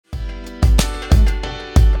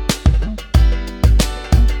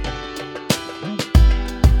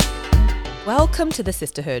Welcome to the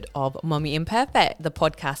Sisterhood of Mummy Imperfect, the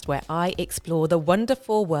podcast where I explore the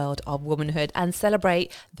wonderful world of womanhood and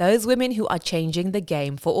celebrate those women who are changing the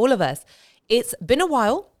game for all of us. It's been a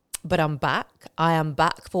while, but I'm back. I am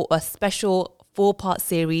back for a special 4-part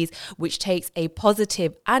series which takes a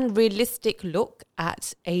positive and realistic look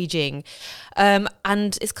at aging. And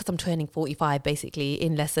it's because I'm turning 45 basically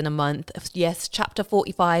in less than a month. Yes, chapter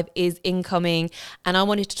 45 is incoming, and I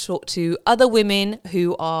wanted to talk to other women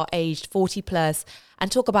who are aged 40 plus and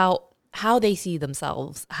talk about how they see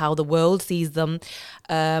themselves, how the world sees them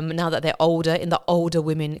now that they're older, in the older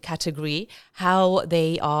women category, how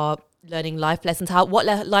they are learning life lessons,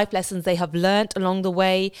 life lessons they have learnt along the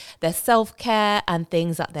way, their self-care and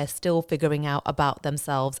things that they're still figuring out about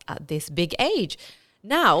themselves at this big age.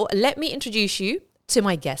 Now, let me introduce you to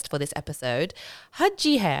my guest for this episode,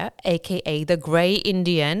 Huji Hayre, aka the Grey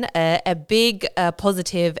Indian, a big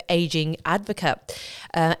positive aging advocate,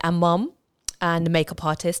 a mum and makeup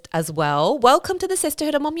artist as well. Welcome to the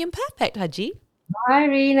Sisterhood of Mummy Imperfect, Huji. Hi,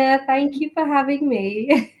 Rena. Thank you for having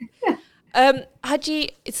me.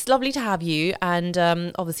 Huji, it's lovely to have you, and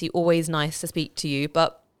obviously always nice to speak to you,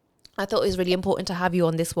 but I thought it was really important to have you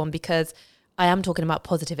on this one because I am talking about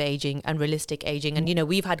positive aging and realistic aging. And, you know,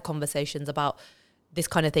 we've had conversations about this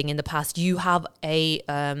kind of thing in the past. You have a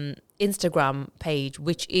Instagram page,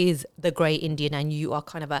 which is the Grey Indian, and you are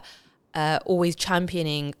kind of always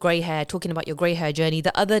championing grey hair, talking about your grey hair journey.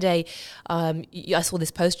 The other day, I saw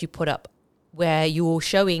this post you put up where you're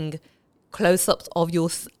showing close-ups of your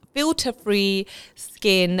filter-free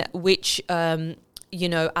skin, which, you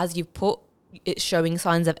know, as you've put, it's showing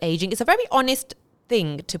signs of aging. It's a very honest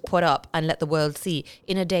thing to put up and let the world see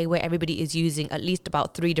in a day where everybody is using at least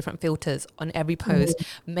about 3 different filters on every post,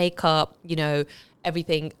 makeup, you know,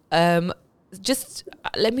 everything. Just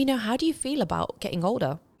let me know, how do you feel about getting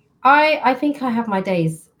older? I think I have my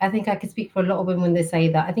days. I think I can speak for a lot of women when they say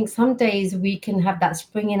that. I think some days we can have that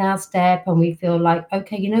spring in our step and we feel like,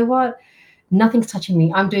 okay, you know what? Nothing's touching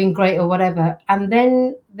me. I'm doing great or whatever. And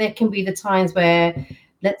then there can be the times where,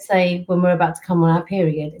 let's say, when we're about to come on our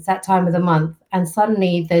period, it's that time of the month, and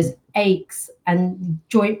suddenly there's aches and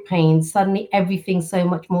joint pains. Suddenly everything's so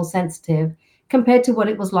much more sensitive compared to what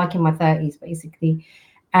it was like in my 30s, basically.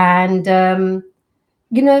 And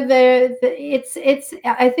you know, it's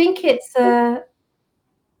I think it's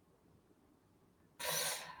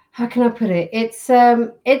how can I put it? It's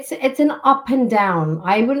an up and down.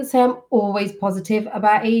 I wouldn't say I'm always positive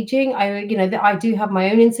about aging. That I do have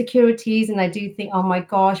my own insecurities, and I do think, oh my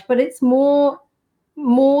gosh, but it's more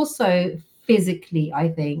so physically, I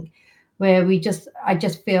think, where I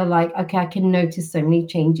just feel like, okay, I can notice so many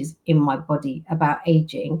changes in my body about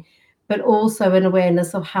aging, but also an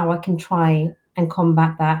awareness of how I can try and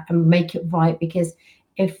combat that and make it right. Because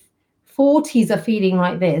if 40s are feeling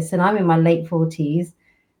like this and I'm in my late 40s,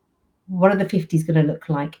 what are the 50s going to look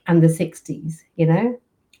like, and the 60s, you know?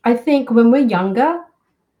 I think when we're younger,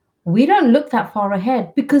 we don't look that far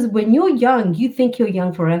ahead, because when you're young, you think you're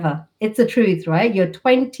young forever. It's the truth, right? Your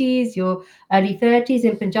 20s, your early 30s,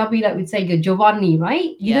 in Punjabi, like we'd say, your Giovanni,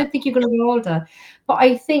 right? You Yeah. don't think you're going to be older. But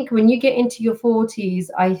I think when you get into your 40s,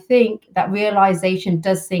 I think that realization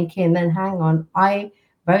does sink in. Then hang on, I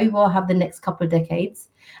very well have the next couple of decades.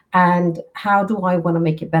 And how do I want to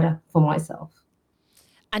make it better for myself?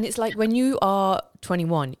 And it's like when you are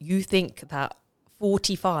 21, you think that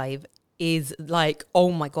 45 is like, oh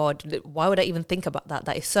my God, why would I even think about that?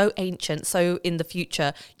 That is so ancient, so in the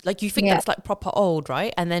future. Like you think Yeah. that's like proper old,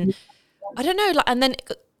 right? And then, I don't know, like, and then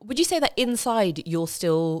would you say that inside you're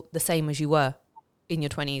still the same as you were in your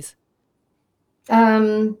 20s?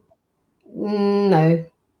 Um, no,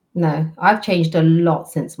 no. I've changed a lot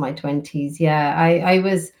since my 20s. Yeah, I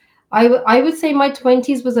would say my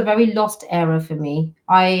 20s was a very lost era for me.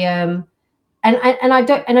 I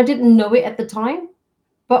didn't know it at the time.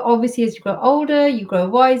 But obviously, as you grow older, you grow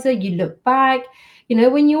wiser, you look back. You know,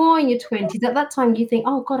 when you are in your 20s, at that time, you think,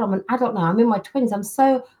 oh God, I'm an adult now. I'm in my 20s.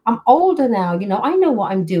 I'm older now. You know, I know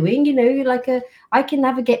what I'm doing. You know, I can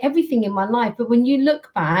navigate everything in my life. But when I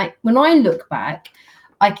look back,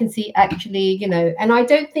 I can see actually, you know, and I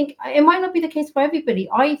don't think it might not be the case for everybody.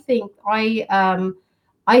 I think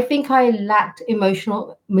I lacked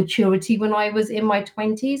emotional maturity when I was in my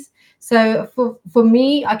 20s. So for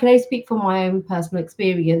me, I can only speak from my own personal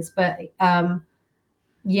experience, but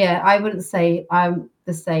yeah, I wouldn't say I'm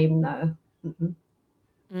the same. No. Mm-mm.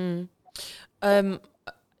 Mm. Um,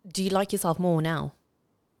 do you like yourself more now?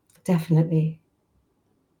 Definitely,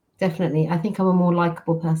 definitely. I think I'm a more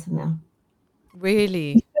likable person now.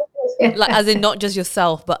 Really? Like, as in not just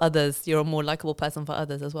yourself, but others. You're a more likable person for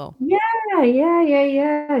others as well. Yeah, yeah, yeah,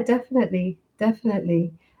 yeah. Definitely,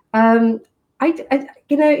 definitely. Um,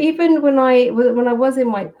 even when I was in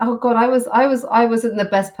my, oh God, I wasn't the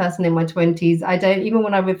best person in my 20s. I don't, even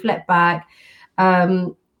when I reflect back,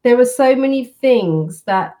 um, there were so many things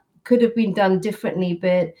that could have been done differently,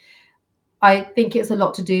 but I think it's a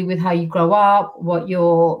lot to do with how you grow up, what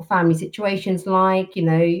your family situation's like,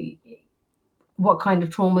 what kind of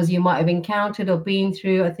traumas you might have encountered or been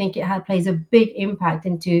through. I think plays a big impact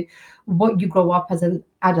into what you grow up as an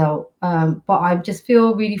adult. But I just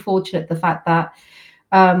feel really fortunate the fact that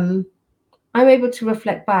um, I'm able to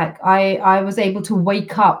reflect back. I was able to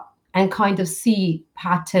wake up and kind of see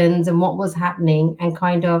patterns and what was happening and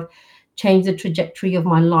kind of change the trajectory of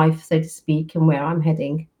my life, so to speak, and where I'm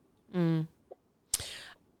heading. Mm.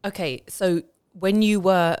 Okay, so when you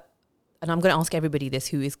were, and I'm going to ask everybody this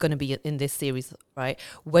who is going to be in this series, right?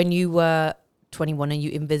 When you were 21 and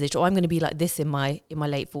you envisaged, oh, I'm going to be like this in my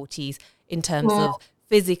late 40s, in terms Mm, of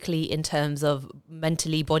physically, in terms of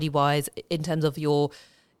mentally, body wise, in terms of your,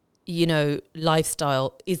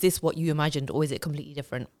 lifestyle. Is this what you imagined, or is it completely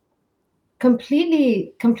different?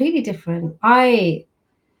 completely different.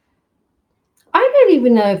 I don't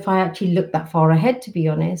even know if I actually looked that far ahead, to be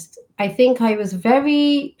honest. I think I was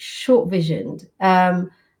very short visioned.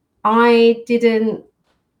 I didn't,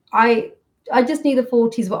 I, I just knew the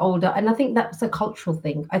 40s were older. And I think that's a cultural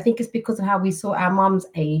thing. I think it's because of how we saw our mums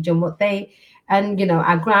age and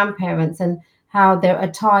our grandparents and how their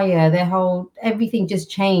attire, their whole, everything just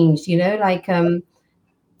changed,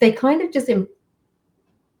 they kind of just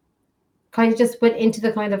went into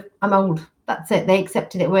the kind of I'm old. That's it. They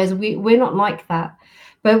accepted it. Whereas we're not like that.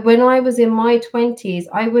 But when I was in my 20s,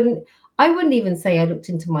 I wouldn't even say I looked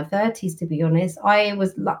into my 30s, to be honest.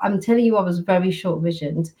 I'm telling you, I was very short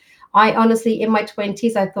visioned. I honestly, in my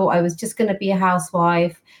 20s, I thought I was just going to be a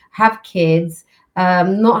housewife, have kids,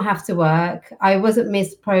 not have to work. I wasn't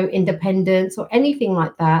Miss Pro Independence or anything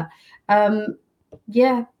like that. Um,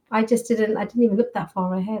 yeah, I didn't even look that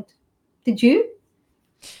far ahead. Did you?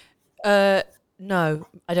 Uh, no,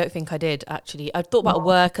 I don't think I did actually. I thought about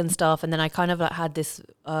work and stuff, and then I kind of like had this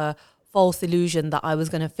false illusion that I was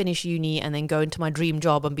going to finish uni and then go into my dream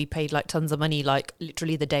job and be paid like tons of money, like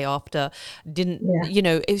literally the day after. Didn't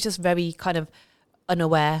Yeah. it was just very kind of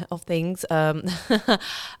unaware of things.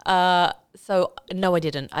 So no, I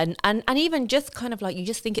didn't. And even just kind of like you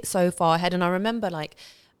just think it's so far ahead. And I remember like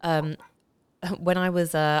um when I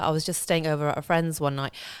was just staying over at a friend's one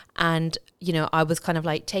night, and I was kind of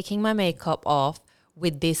like taking my makeup off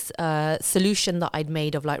with this solution that I'd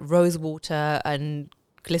made of like rose water and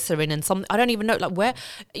glycerin and some, I don't even know like where,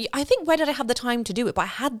 I think where did I have the time to do it, but I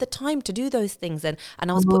had the time to do those things. And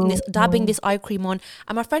I was putting this, dabbing Mhm. this eye cream on,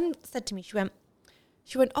 and my friend said to me, she went,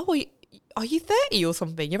 oh, are you 30 or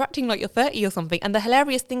something? You're acting like you're 30 or something. And the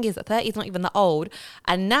hilarious thing is that 30 is not even that old.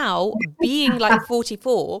 And now, being like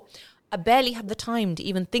 44, I barely have the time to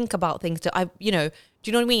even think about things. Do you know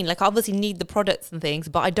what I mean? Like, I obviously need the products and things,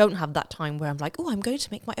 but I don't have that time where I'm like, oh, I'm going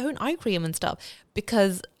to make my own eye cream and stuff,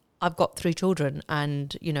 because I've got 3 children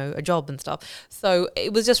and, a job and stuff. So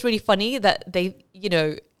it was just really funny that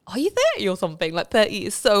are you 30 or something? Like, 30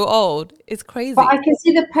 is so old. It's But I crazy. can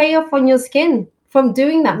see the payoff on your skin from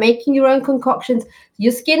doing that, making your own concoctions.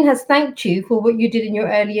 Your skin has thanked you for what you did in your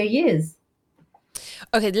earlier years.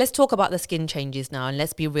 Okay, let's talk about the skin changes now, and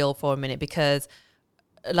let's be real for a minute, because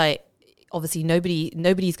like obviously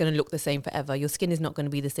nobody's going to look the same forever. Your skin is not going to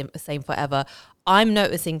be the same forever. I'm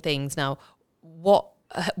noticing things now. What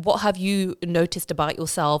have you noticed about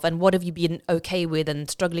yourself, and what have you been okay with and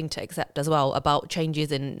struggling to accept as well about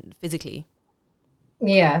changes in physically?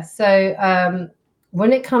 Yeah. So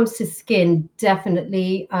when it comes to skin,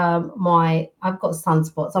 definitely my I've got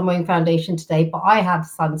sunspots. I'm wearing foundation today, but I have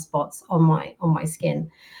sunspots on my skin,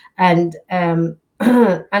 and and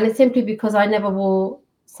it's simply because I never wore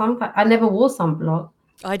sunblock.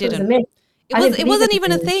 I It was a didn't. myth. It I was didn't it believe wasn't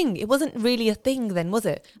even a anything. thing. It wasn't really a thing then, was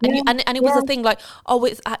it? And Yeah, it was yeah. a thing like, oh,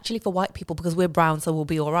 it's actually for white people because we're brown, so we'll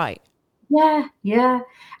be all right. Yeah, yeah.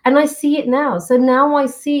 And I see it now. So now I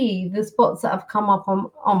see the spots that have come up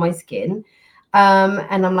on my skin.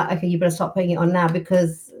 And I'm like, okay, you better stop putting it on now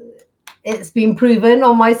because it's been proven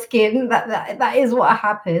on my skin that is what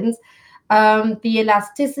happens. The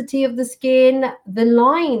elasticity of the skin, the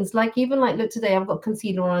lines, like even like look today, I've got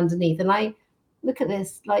concealer on underneath, and I look at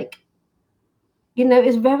this, like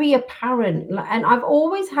it's very apparent. And I've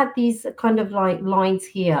always had these kind of like lines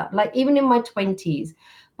here, like even in my 20s.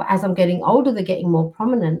 But as I'm getting older, they're getting more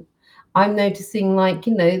prominent. I'm noticing, like,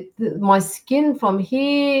 my skin from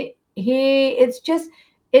here,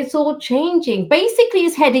 it's all changing. Basically,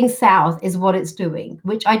 it's heading south, is what it's doing,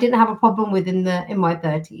 which I didn't have a problem with in my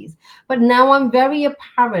 30s. But now I'm very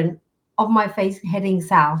apparent. of my face heading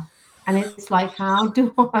south. And it's like, how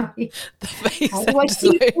do I, The face how do I just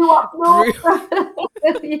keep like you up droop.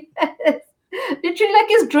 north? Yes. Literally like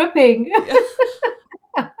it's dripping.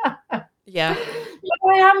 Yeah. Yeah.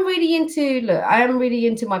 I am really into, look, I am really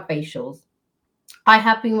into my facials. I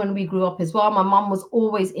have been when we grew up as well. My mum was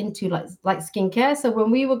always into like skincare. So when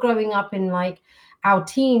we were growing up in like our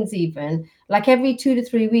teens, even like every 2 to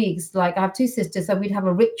 3 weeks, like I have two sisters, so we'd have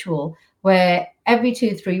a ritual where every 2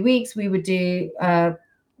 to 3 weeks we would do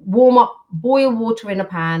warm up, boil water in a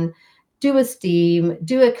pan, do a steam,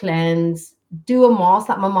 do a cleanse, do a mask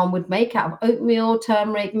that my mum would make out of oatmeal,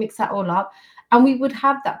 turmeric, mix that all up. And we would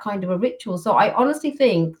have that kind of a ritual. So I honestly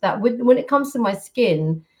think that when it comes to my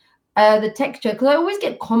skin, the texture, because I always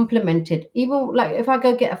get complimented, even like if I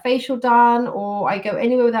go get a facial done or I go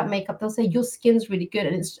anywhere without makeup, they'll say your skin's really good,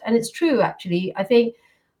 and it's true actually. I think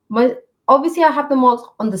my, obviously I have the marks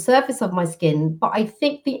on the surface of my skin, but I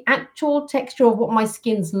think the actual texture of what my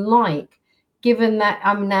skin's like, given that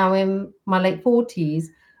I'm now in my late 40s,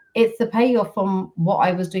 it's the payoff from what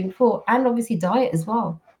I was doing before, and obviously diet as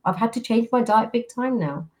well. I've had to change my diet big time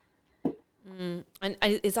now. And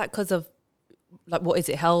is that because of like, what is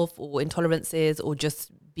it, health or intolerances or just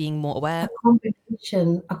being more aware?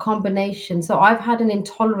 A combination. So I've had an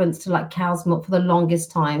intolerance to like cow's milk for the longest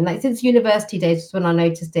time. Like since university days is when I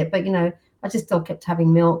noticed it. But I just still kept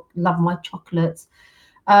having milk, love my chocolates.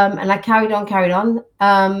 And I carried on, carried on.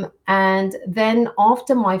 And then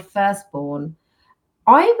after my firstborn,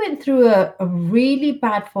 I went through a really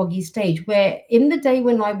bad foggy stage where in the day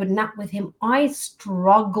when I would nap with him, I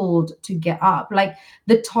struggled to get up. Like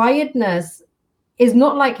the tiredness is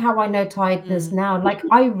not like how I know tiredness now. Like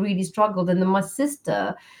I really struggled. And then my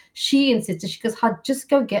sister, she insisted, she goes, "Had just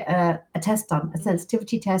go get a test done, a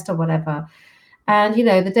sensitivity test or whatever." And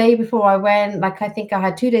the day before I went, like I think I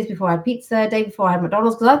had 2 days before I had pizza, day before I had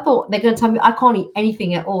McDonald's, because I thought they're going to tell me I can't eat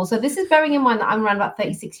anything at all. So this is bearing in mind that I'm around about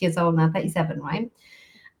 36 years old now, 37, right?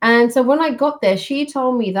 And so when I got there, she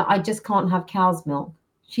told me that I just can't have cow's milk.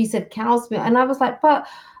 She said cow's milk. And I was like, but,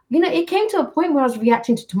 it came to a point where I was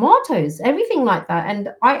reacting to tomatoes, everything like that. And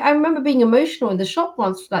I remember being emotional in the shop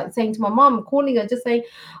once, like saying to my mom, calling her, just saying,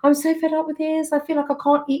 I'm so fed up with this. I feel like I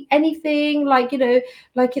can't eat anything. Like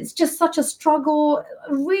it's just such a struggle.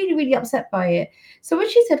 Really, really upset by it. So when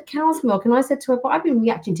she said cow's milk, and I said to her, but I've been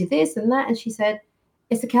reacting to this and that. And she said,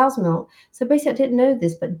 it's the cow's milk. So basically, I didn't know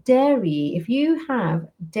this, but dairy, if you have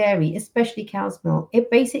dairy, especially cow's milk,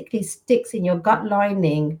 it basically sticks in your gut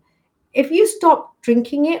lining. If you stop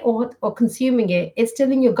drinking it or consuming it, it's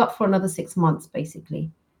still in your gut for another 6 months,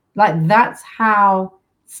 basically. Like that's how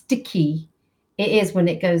sticky it is when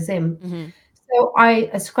it goes in. Mm-hmm. So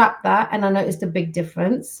I scrapped that and I noticed a big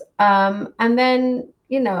difference. And then,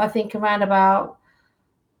 I think around about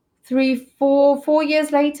 4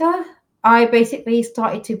 years later, I basically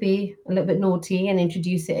started to be a little bit naughty and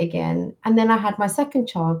introduce it again. And then I had my second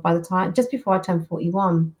child by the time, just before I turned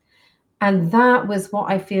 41. And that was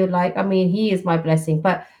what I feel like. I mean, he is my blessing,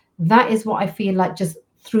 but that is what I feel like just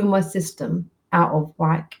threw my system out of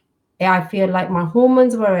whack. I feel like my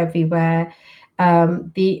hormones were everywhere.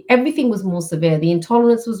 The everything was more severe. The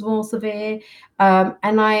intolerance was more severe,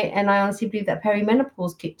 and I honestly believe that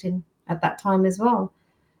perimenopause kicked in at that time as well.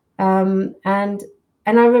 And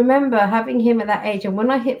I remember having him at that age, and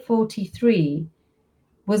when I hit 43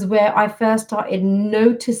 was where I first started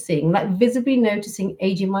noticing, like visibly noticing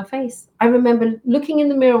age in my face. I remember looking in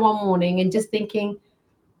the mirror one morning and just thinking,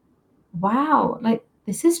 wow, like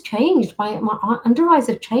this has changed. My under eyes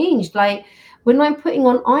have changed. Like when I'm putting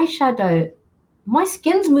on eyeshadow, my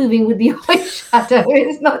skin's moving with the eyeshadow.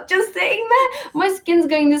 It's not just sitting there. My skin's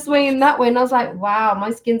going this way and that way. And I was like, wow,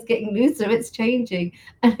 my skin's getting looser. It's changing.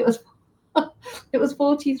 And it was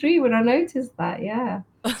 43 when I noticed that. Yeah.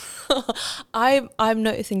 I'm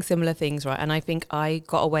noticing similar things, right? And I think I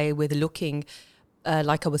got away with looking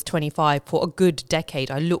like I was 25 for a good decade.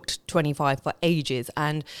 I looked 25 for ages,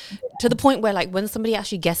 and to the point where, like, when somebody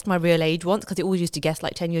actually guessed my real age once, because it always used to guess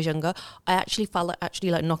like 10 years younger, I actually felt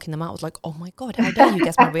like knocking them out. I was like, oh my God, how dare you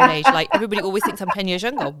guess my real age? Like, everybody always thinks I'm 10 years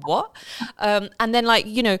younger. What? And then, like,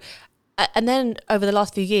 and then over the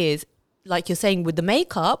last few years, like you're saying with the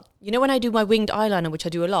makeup, when I do my winged eyeliner, which I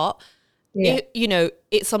do a lot, Yeah.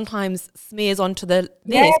 it sometimes smears onto my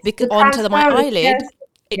Transparent. eyelid. Yes.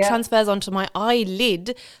 It Yeah. transfers onto my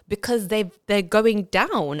eyelid because they're going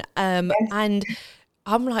down. Yes. And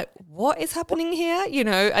I'm like, what is happening here?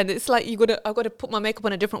 And it's like I've got to put my makeup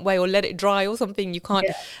on a different way or let it dry or something. You can't,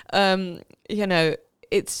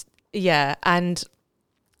 it's, yeah. And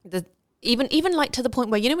the even like to the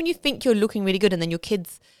point where, when you think you're looking really good and then your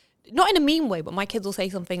kids, not in a mean way, but my kids will say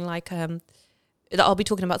something like, that I'll be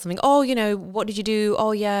talking about something. Oh, you know, what did you do?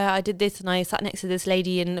 Oh, yeah, I did this and I sat next to this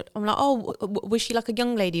lady, and I'm like, oh, was she like a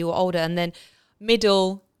young lady or older? And then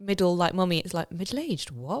middle like mummy, it's like middle-aged.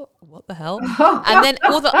 What the hell? And then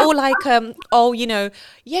all like oh, you know,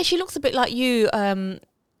 yeah, she looks a bit like you,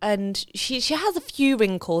 and she has a few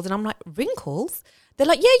wrinkles, and I'm like, wrinkles? They're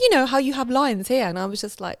like, yeah, you know how you have lines here, and I was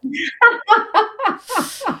just like,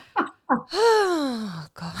 oh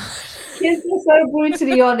god. Kids are so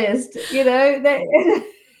brutally honest, you know.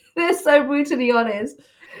 They're so brutally honest.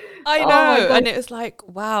 I Oh my know, god. and it was like,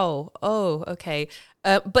 wow, oh, okay,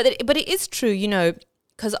 but it is true, you know,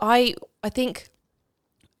 because I think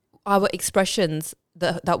our expressions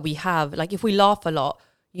that we have, like if we laugh a lot,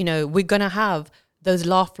 you know, we're gonna have those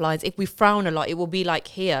laugh lines. If we frown a lot, it will be like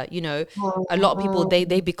here, you know. A lot of people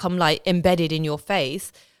they become like embedded in your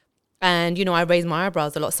face, and you know, I raise my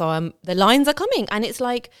eyebrows a lot, so the lines are coming, and it's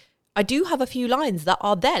like I do have a few lines that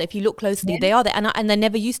are there. If you look closely, they are there, and they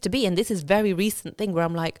never used to be. And this is very recent thing where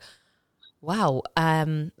I'm like, wow,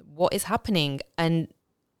 what is happening? And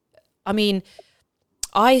I mean,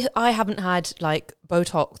 I haven't had like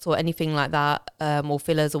Botox or anything like that, or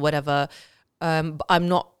fillers or whatever. But I'm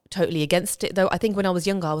not totally against it though. I think when I was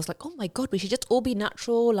younger, I was like, oh my God, we should just all be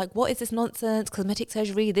natural. Like, what is this nonsense? Cosmetic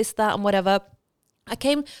surgery, this, that, and whatever.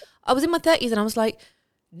 I was in my 30s and I was like,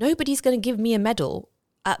 nobody's going to give me a medal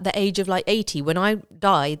at the age of like 80. When I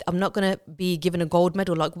died, I'm not going to be given a gold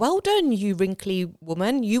medal. Like, well done, you wrinkly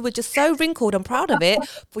woman. You were just so wrinkled. I'm proud of it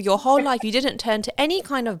for your whole life. You didn't turn to any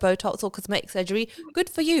kind of Botox or cosmetic surgery. Good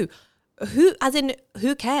for you. Who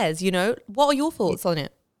cares? You know, what are your thoughts on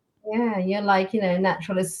it? Yeah, you're like, you know,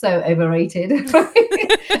 natural is so overrated.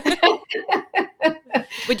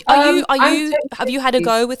 But I'm totally have you with had a you.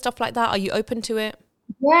 go with stuff like that? Are you open to it?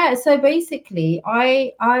 Yeah, so basically,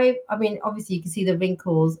 I mean, obviously you can see the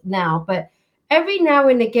wrinkles now, but every now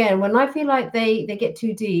and again, when I feel like they get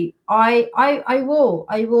too deep, I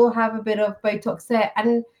will have a bit of Botox there,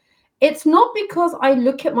 and it's not because I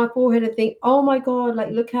look at my forehead and think, oh my God,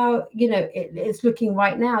 like look how, you know, it's looking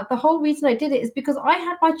right now. The whole reason I did it is because I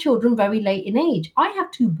had my children very late in age. I have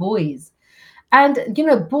two boys. And you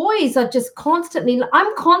know, boys are just constantly,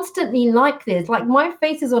 I'm constantly like this. Like my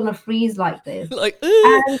face is on a freeze like this. Like,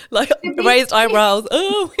 ooh, And like to be raised eyebrows.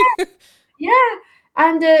 Oh, yeah.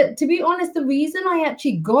 And to be honest, the reason I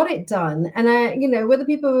actually got it done, and you know, whether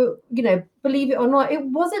people, you know, believe it or not, it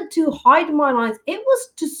wasn't to hide my lines. It was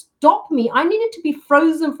to stop me. I needed to be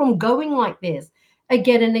frozen from going like this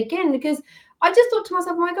again and again because I just thought to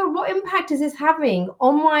myself, my God, what impact is this having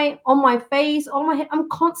on my face, on my head? I'm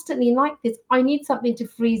constantly like this. I need something to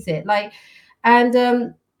freeze it. Like, and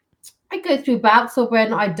I go through bouts of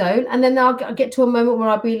when I don't, and then I'll get to a moment where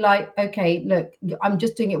I'll be like, okay, look, I'm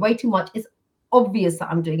just doing it way too much. It's obvious that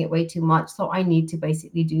I'm doing it way too much, so I need to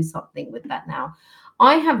basically do something with that now.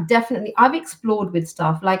 I've explored with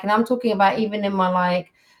stuff like, and I'm talking about even in my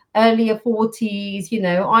like earlier 40s, you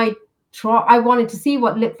know, I wanted to see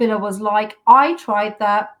what lip filler was like. I tried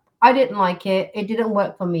that. I didn't like it. It didn't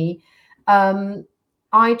work for me. Um,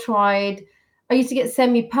 I tried I used to get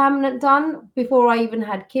semi-permanent done before I even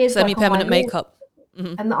had kids, like on my semi-permanent lips. makeup.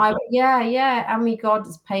 Hmm. And yeah, yeah. I mean, God,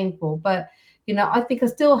 it's painful. But you know, I think I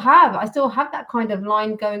still have that kind of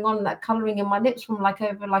line going on, that coloring in my lips from like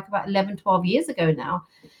over like about 11, 12 years ago now.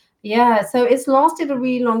 Yeah. So it's lasted a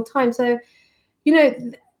really long time. So, you know,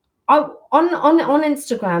 I on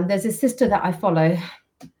Instagram, there's a sister that I follow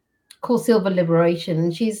called Silver Liberation,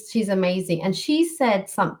 and she's amazing. And she said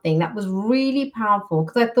something that was really powerful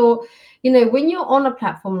because I thought, you know, when you're on a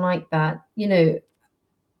platform like that, you know,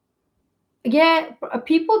 yeah,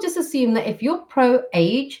 people just assume that if you're pro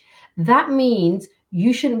age, that means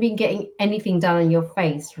you shouldn't be getting anything done on your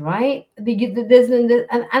face, right? And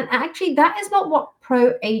actually, that is not what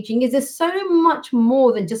pro aging is. There's so much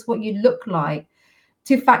more than just what you look like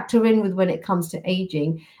to factor in with when it comes to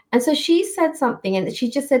aging. And so she said something, and she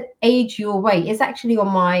just said, "Age your way." It's actually on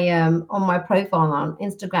my profile on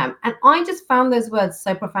Instagram, and I just found those words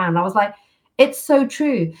so profound. I was like, "It's so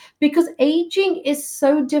true," because aging is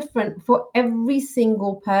so different for every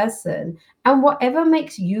single person, and whatever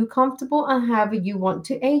makes you comfortable and however you want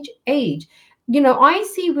to age, age. You know, I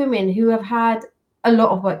see women who have had a lot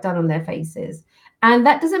of work done on their faces, and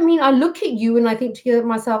that doesn't mean I look at you and I think to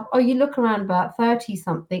myself, oh, you look around about 30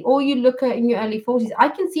 something, or you look at in your early 40s. I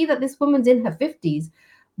can see that this woman's in her 50s.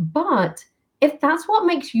 But if that's what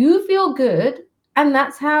makes you feel good and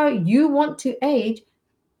that's how you want to age,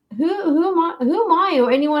 who am I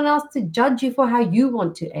or anyone else to judge you for how you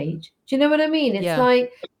want to age? Do you know what I mean? It's Yeah.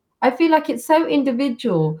 like I feel like it's so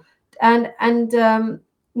individual. And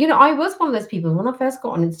you know, I was one of those people when I first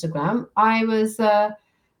got on Instagram. I was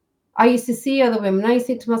I used to see other women. I used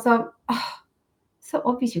to think to myself, oh, so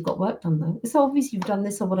obvious you've got work done though. It's so obvious you've done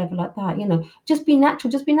this or whatever like that. Just be natural,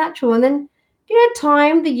 just be natural. And then,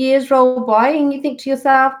 time, the years roll by, and you think to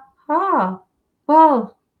yourself, ah,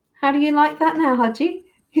 well, how do you like that now, Haji?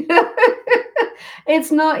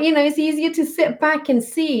 It's not, it's easier to sit back and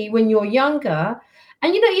see when you're younger.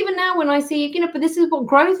 And even now when I see, but this is what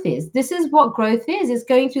growth is. This is what growth is. It's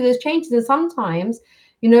going through those changes. And sometimes,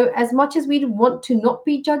 as much as we want to not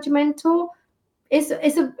be judgmental, it's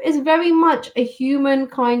very much a human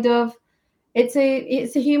kind of, it's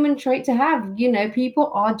a human trait to have.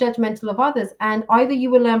 People are judgmental of others, and either you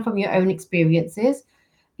will learn from your own experiences,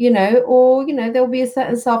 or there'll be a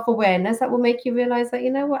certain self-awareness that will make you realize that,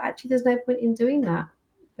 what, actually there's no point in doing that.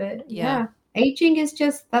 But Yeah. yeah, aging is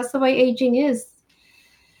just, that's the way aging is.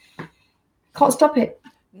 Can't stop it.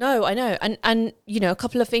 No, I know. And a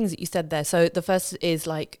couple of things that you said there. So the first is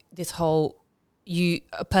like this whole,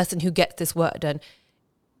 a person who gets this work done.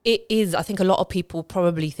 It is, I think a lot of people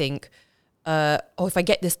probably think, oh, if I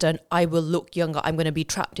get this done, I will look younger. I'm going to be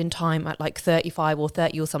trapped in time at like 35 or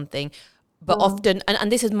 30 or something. But often,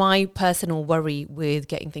 and this is my personal worry with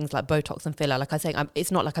getting things like Botox and filler. Like I was saying,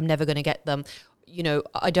 it's not like I'm never going to get them.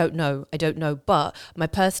 I don't know. But my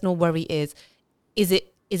personal worry is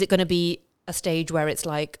it going to be a stage where it's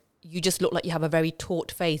like you just look like you have a very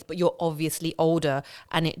taut face, but you're obviously older,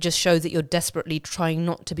 and it just shows that you're desperately trying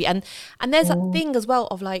not to be. And there's that thing as well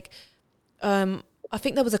of like, I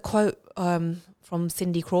think there was a quote from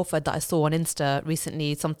Cindy Crawford that I saw on Insta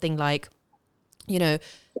recently, something like,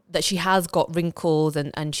 that she has got wrinkles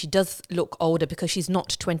and she does look older because she's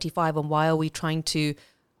not 25. And why are we trying to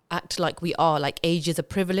act like we are? Like, age is a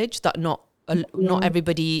privilege that not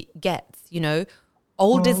everybody gets.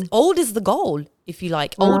 Old is the goal, if you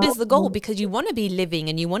like. Old is the goal because you want to be living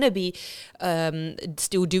and you want to be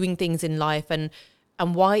still doing things in life. And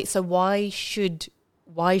why should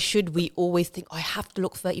we always think, oh, I have to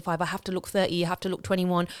look 35, I have to look 30, I have to look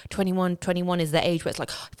 21. 21 is the age where it's like,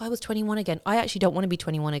 oh, if I was 21 again, I actually don't want to be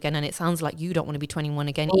 21 again. And it sounds like you don't want to be 21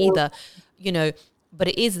 again either, but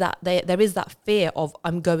it is that there is that fear of,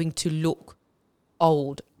 I'm going to look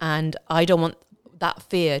old, and I don't want that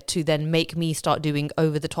fear to then make me start doing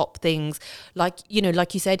over the top things. Like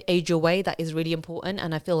you said, age your way. That is really important.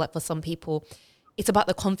 And I feel like for some people it's about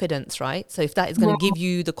the confidence, right? So if that is going to give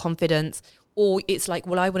you the confidence, or it's like,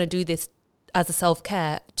 well, I want to do this as a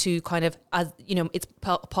self-care to kind of, as it's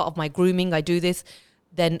part of my grooming, I do this,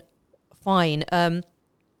 then fine.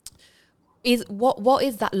 Is what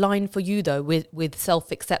is that line for you though with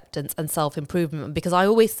self-acceptance and self-improvement? Because I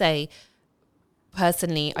always say,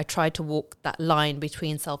 personally, I try to walk that line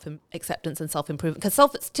between self-acceptance and self-improvement, because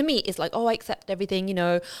to me, it's like, oh, I accept everything,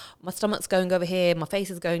 my stomach's going over here, my face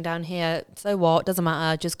is going down here, so what, doesn't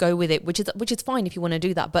matter, just go with it, which is fine if you want to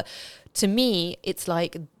do that. But to me, it's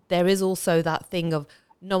like, there is also that thing of,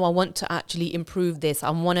 no, I want to actually improve this, I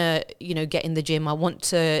want to, get in the gym, I want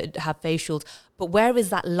to have facials, but where is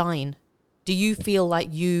that line? Do you feel like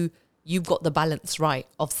you've got the balance right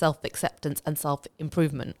of self-acceptance and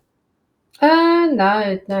self-improvement?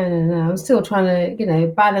 No. I'm still trying to,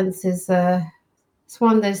 balance is it's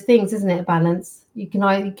one of those things, isn't it? Balance. You can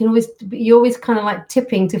always, you're always kind of like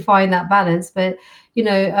tipping to find that balance, but you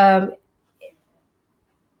know, um,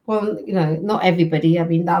 well, not everybody. I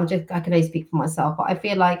mean, I can only speak for myself, but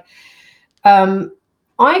um,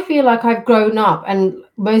 I feel like I've grown up, and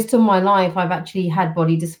most of my life I've actually had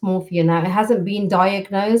body dysmorphia now. It hasn't been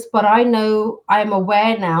diagnosed, but I know, I'm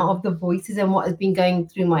aware now of the voices and what has been going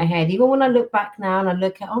through my head. Even when I look back now and I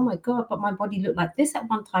look at, oh my God, but my body looked like this at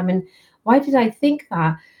one time. And why did I think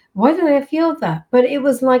that? Why did I feel that? But it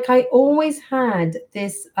was like I always had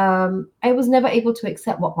this, I was never able to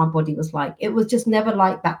accept what my body was like. It was just never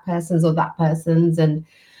like that person's or that person's. And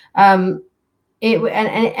um and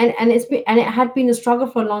it had been a struggle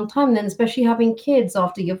for a long time, then especially having kids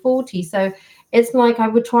after you're 40. So it's like I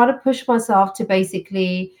would try to push myself to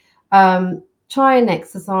basically try and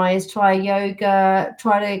exercise, try yoga,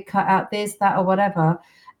 try to cut out this, that, or whatever.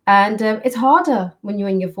 And it's harder when you're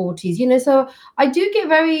in your 40s, so I do get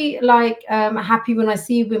very happy when I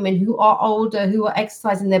see women who are older, who are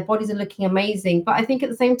exercising, their bodies are looking amazing. But I think at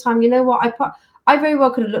the same time, you know what, I very well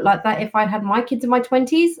could have looked like that if I'd had my kids in my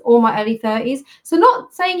 20s or my early 30s. So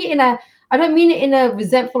not saying it I don't mean it in a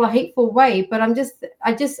resentful or hateful way, but I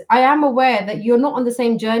am aware that you're not on the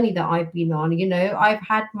same journey that I've been on. I've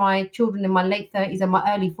had my children in my late 30s and my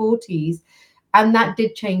early 40s, and that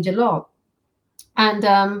did change a lot. And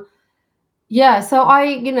yeah, so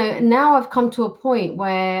now I've come to a point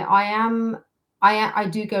where I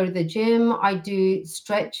do go to the gym, I do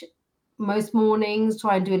stretch most mornings,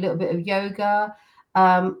 try and do a little bit of yoga.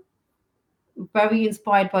 Um, very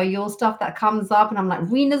inspired by your stuff that comes up, and I'm like,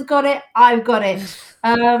 Rena's got it, I've got it.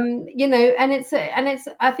 And it's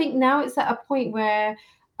I think now it's at a point where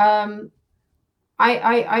um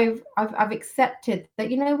I've accepted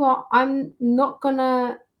that, you know what, I'm not going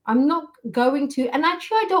to, and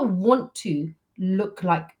actually I don't want to look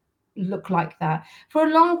like look like that. For a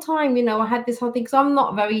long time, I had this whole thing, because I'm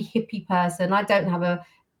not a very hippie person. I don't have a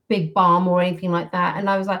big bum or anything like that. And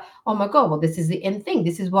I was like, oh my God, well, this is the end thing.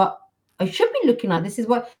 This is what I should be looking like. This is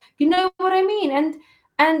what, you know what I mean?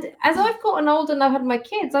 And as I've gotten older and I've had my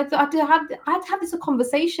kids, I had to have this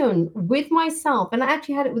conversation with myself. And I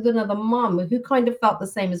actually had it with another mum who kind of felt the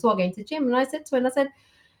same as well, going to the gym. And I said to her, and I said,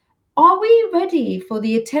 are we ready for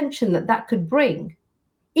the attention that that could bring?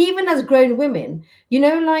 Even as grown women,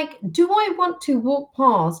 like, do I want to walk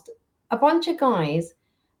past a bunch of guys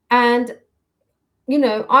and,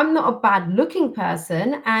 I'm not a bad looking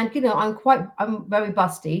person, and, I'm very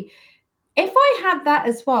busty. If I had that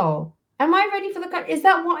as well, am I ready for is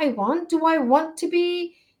that what I want? Do I want to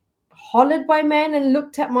be hollered by men and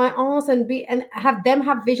looked at my ass and have them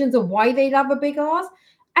have visions of why they love a big ass?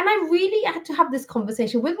 And I really had to have this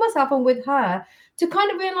conversation with myself and with her to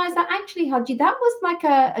kind of realize that, actually, Haji, that was like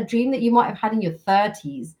a dream that you might have had in your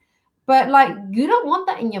 30s. But like, you don't want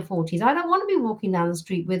that in your 40s. I don't want to be walking down the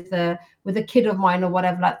street with a kid of mine or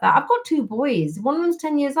whatever like that. I've got two boys. One of them's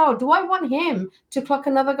 10 years old. Do I want him to clock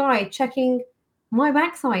another guy checking my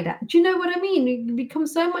backside at? Do you know what I mean? You become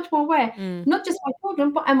so much more aware, Mm. not just my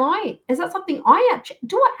children, but am I? Is that something I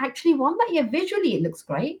actually want that? Yeah, visually it looks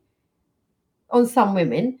great on some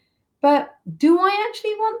women, but do I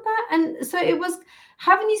actually want that? And so it was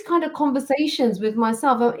having these kind of conversations with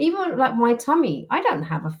myself. Even like my tummy, I don't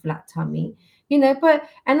have a flat tummy, but,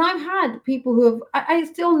 and I've had people who have, I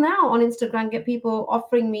still now on Instagram get people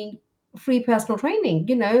offering me free personal training.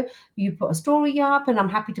 You put a story up and I'm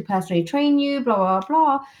happy to personally train you, blah blah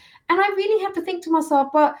blah. And I really have to think to myself,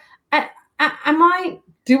 but am I,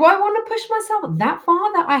 do I want to push myself that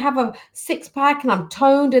far, that I have a six pack and I'm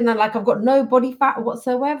toned and then, like, I've got no body fat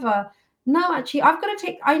whatsoever? No, actually,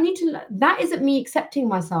 I need to, that isn't me accepting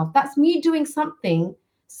myself. That's me doing something,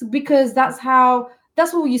 because that's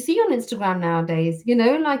all you see on Instagram nowadays,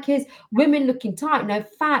 like, is women looking tight, no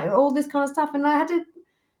fat, all this kind of stuff. And I had to,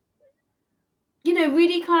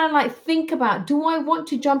 really kind of like think about, do I want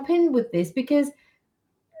to jump in with this? Because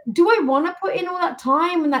do I want to put in all that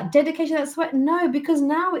time and that dedication, that sweat? No, because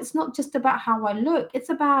now it's not just about how I look, it's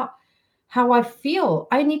about how I feel.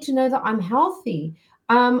 I need to know that I'm healthy.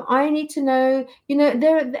 I need to know,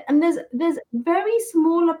 there's very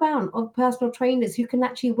small amount of personal trainers who can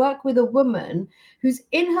actually work with a woman who's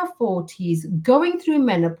in her 40s, going through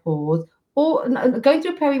menopause, or going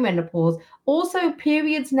through perimenopause, also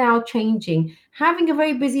periods now changing, having a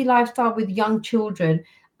very busy lifestyle with young children.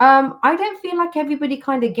 I don't feel like everybody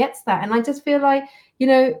kind of gets that. And I just feel like,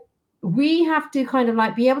 we have to kind of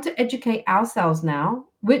like be able to educate ourselves now,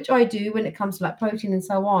 which I do when it comes to like protein and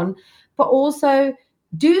so on, but also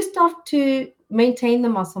do stuff to maintain the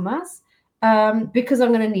muscle mass, because I'm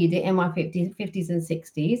going to need it in my 50s and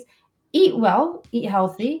 60s. Eat well, eat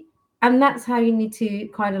healthy, and that's how you need to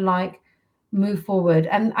kind of like move forward.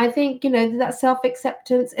 And I think, that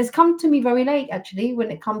self-acceptance has come to me very late, actually,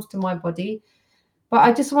 when it comes to my body. But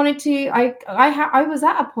I just wanted to. I was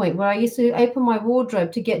at a point where I used to open my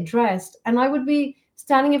wardrobe to get dressed, and I would be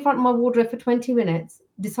standing in front of my wardrobe for 20 minutes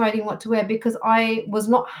deciding what to wear, because I was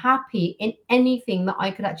not happy in anything that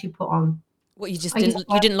I could actually put on. What, you just I used to,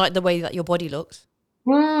 didn't, you didn't like the way that your body looked?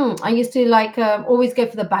 I used to like always go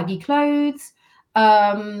for the baggy clothes.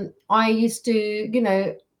 I used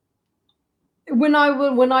to, when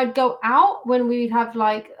I'd go out, when we'd have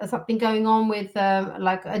like something going on with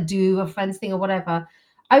like a friends thing or whatever,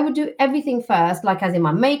 I would do everything first, like as in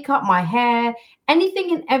my makeup, my hair,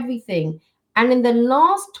 anything and everything. And in the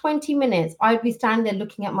last 20 minutes, I'd be standing there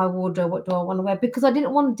looking at my wardrobe. What do I want to wear? Because I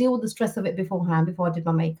didn't want to deal with the stress of it beforehand, before I did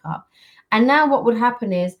my makeup. And now what would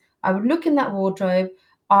happen is I would look in that wardrobe,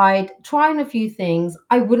 I'd try on a few things.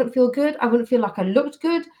 I wouldn't feel good. I wouldn't feel like I looked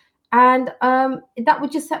good, and that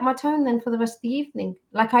would just set my tone then for the rest of the evening.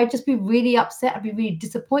 Like, I'd just be really upset, I'd be really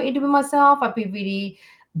disappointed with myself, I'd be really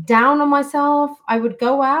down on myself. I would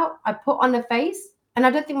go out, I put on a face, and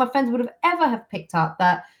I don't think my friends would have ever have picked up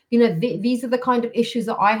that, these are the kind of issues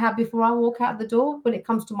that I have before I walk out the door when it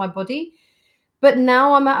comes to my body. But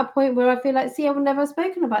now I'm at a point where I feel like, see, I would never have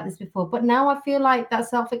spoken about this before, but now I feel like that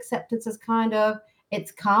self-acceptance has kind of,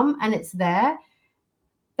 it's come and it's there,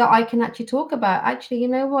 that I can actually talk about. Actually, you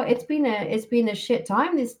know what? It's been a shit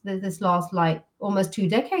time this last like almost 2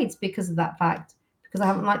 decades because of that fact. Because I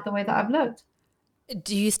haven't liked the way that I've looked.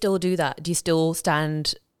 Do you still do that? Do you still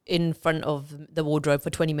stand in front of the wardrobe for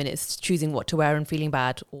 20 minutes choosing what to wear and feeling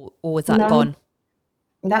bad, or is that No, gone?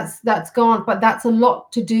 that's gone. But that's a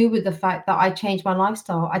lot to do with the fact that I changed my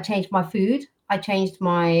lifestyle. I changed my food. I changed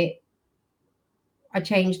my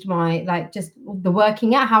like just the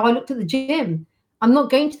working out, how I looked at the gym. I'm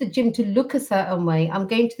not going to the gym to look a certain way. I'm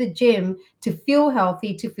going to the gym to feel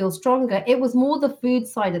healthy, to feel stronger. It was more the food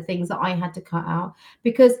side of things that I had to cut out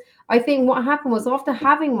because I think what happened was after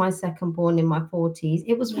having my second born in my 40s,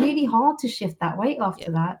 it was really hard to shift that weight Yeah.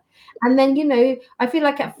 after that. And then, I feel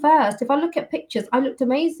like at first, if I look at pictures, I looked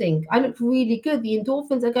amazing. I looked really good. The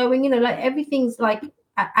endorphins are going, like everything's like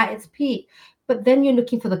at its peak. But then you're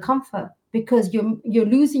looking for the comfort because you're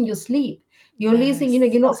losing your sleep. You're losing,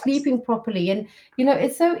 Yes. you're not sleeping properly. And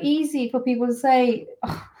it's so easy for people to say,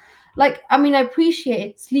 "Ugh," like, I mean, I appreciate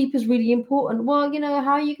it. Sleep is really important. Well,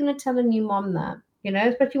 how are you going to tell a new mom that?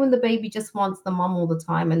 Especially when the baby just wants the mom all the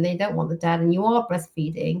time and they don't want the dad, and you are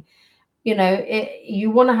breastfeeding.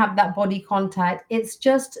 You want to have that body contact. It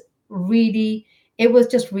was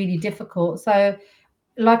just really difficult. So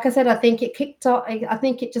like I said, I think it kicked off. I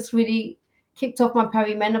think it just really kicked off my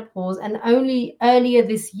perimenopause, and only earlier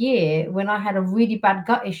this year, when I had a really bad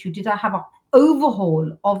gut issue, did I have an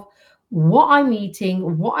overhaul of what I'm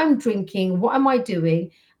eating, what I'm drinking, what am I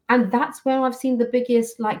doing, and that's when I've seen the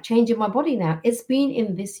biggest like change in my body. Now it's been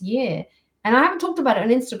in this year, and I haven't talked about it on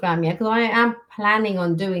Instagram yet because I am planning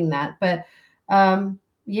on doing that. But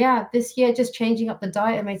yeah, this year just changing up the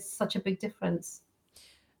diet made such a big difference.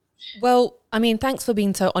 Well, I mean, thanks for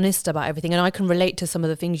being so honest about everything. And I can relate to some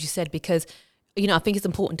of the things you said because, I think it's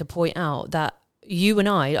important to point out that you and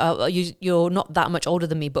I, you're not that much older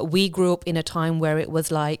than me, but we grew up in a time where it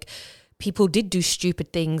was like people did do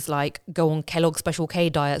stupid things like go on Kellogg's Special K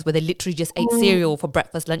diets where they literally just ate cereal for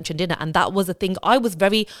breakfast, lunch, and dinner. And that was a thing. I was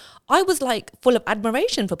like full of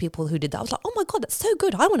admiration for people who did that. I was like, oh my God, that's so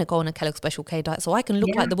good. I want to go on a Kellogg's Special K diet so I can look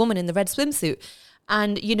Yeah. like the woman in the red swimsuit.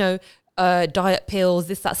 And, diet pills,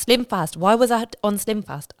 this, that, Slim Fast. Why was I on Slim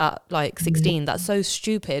Fast at like 16? That's so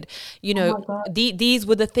stupid. Oh my God. These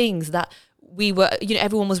were the things that we were,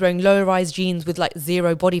 everyone was wearing low rise jeans with like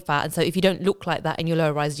zero body fat. And so if you don't look like that in your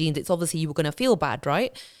low rise jeans, it's obviously you were going to feel bad,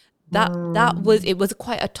 right? It was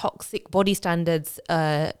quite a toxic body standards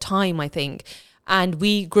time, I think. And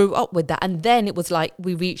we grew up with that. And then it was like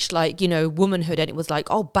we reached like, womanhood, and it was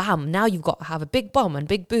like, oh bam, now you've got to have a big bum and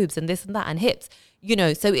big boobs and this and that and hips.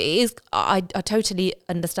 So it is, I totally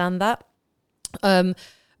understand that.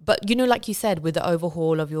 But like you said, with the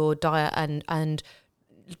overhaul of your diet and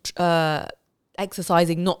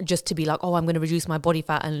exercising, not just to be like, oh, I'm going to reduce my body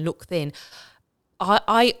fat and look thin.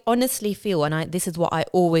 I honestly feel, and this is what I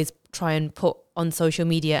always try and put on social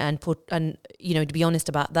media and to be honest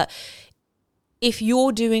about that. If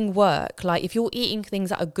you're doing work, like if you're eating things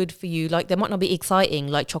that are good for you, like they might not be exciting,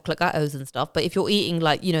 like chocolate gatos and stuff, but if you're eating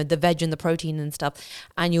like, the veg and the protein and stuff,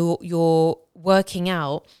 and you're working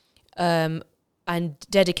out, and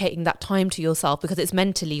dedicating that time to yourself, because it's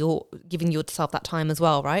mentally, you're giving yourself that time as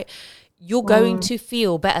well, right? You're going to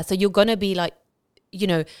feel better. So you're going to be like,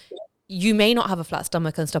 you may not have a flat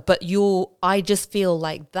stomach and stuff, but I just feel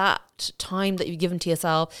like that time that you've given to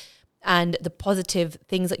yourself and the positive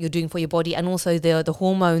things that you're doing for your body, and also the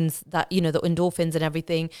hormones that, the endorphins and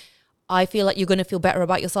everything, I feel like you're going to feel better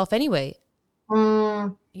about yourself anyway,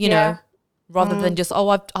 Yeah. rather than just, oh,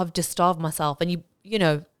 I've just starved myself. And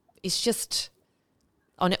it's just,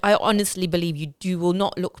 I honestly believe you will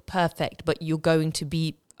not look perfect, but you're going to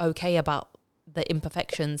be okay about the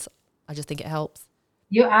imperfections. I just think it helps.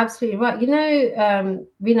 You're absolutely right. I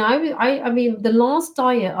mean, the last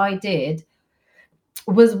diet I did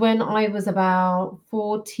was when I was about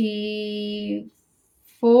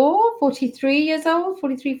 44, 43 years old.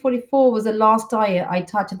 43, 44 was the last diet I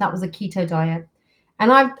touched, and that was a keto diet.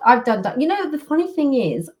 And I've done that. The funny thing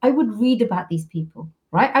is, I would read about these people,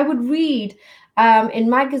 right? I would read in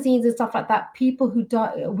magazines and stuff like that, people who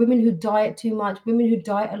diet, women who diet too much, women who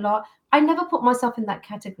diet a lot. I never put myself in that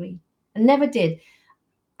category. I never did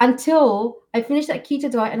until I finished that keto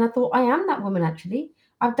diet, and I thought I am that woman. Actually,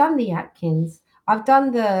 I've done the Atkins. I've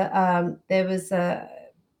done the there was a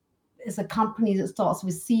it's a company that starts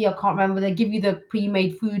with C. I can't remember. They give you the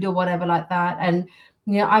pre-made food or whatever like that. And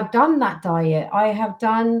I've done that diet. I have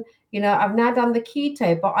done. I've now done the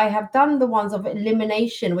keto, but I have done the ones of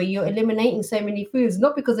elimination where you're eliminating so many foods,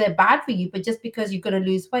 not because they're bad for you, but just because you're going to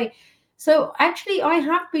lose weight. So actually, I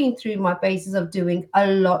have been through my basis of doing a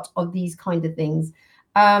lot of these kind of things.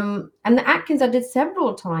 And the Atkins I did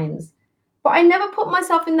several times, but I never put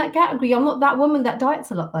myself in that category. I'm not that woman that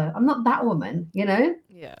diets a lot, though. I'm not that woman. Yeah.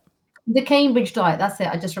 The Cambridge diet. That's it.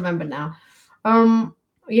 I just remembered now. Um,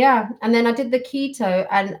 Yeah. And then I did the keto.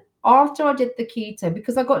 And after I did the keto,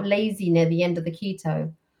 because I got lazy near the end of the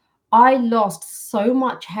keto, I lost so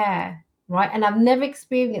much hair, right? And I've never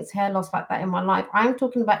experienced hair loss like that in my life. I'm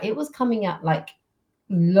talking about it was coming out like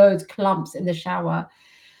loads clumps in the shower.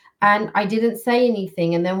 And I didn't say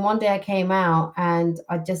anything. And then one day I came out and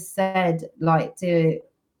I just said, like, to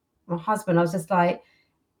my husband, I was just like,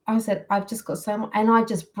 I said, I've just got so much, and I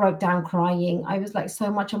just broke down crying. I was like,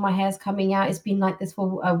 so much of my hair's coming out. It's been like this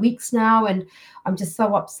for weeks now, and I'm just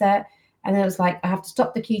so upset. And then it was like, I have to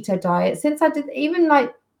stop the keto diet. Since I did, even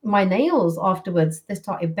like my nails afterwards, they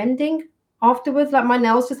started bending afterwards. Like my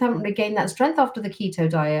nails just haven't regained that strength after the keto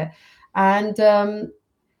diet. And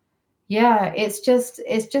yeah, it's just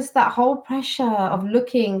that whole pressure of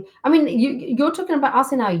looking. I mean, you're talking about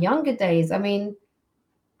us in our younger days. I mean,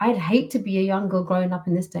 I'd hate to be a young girl growing up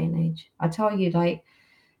in this day and age. I tell you, like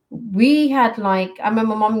we had like I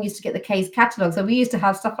remember mom used to get the case catalog, so we used to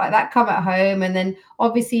have stuff like that come at home, and then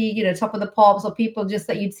obviously Top of the Pops or people just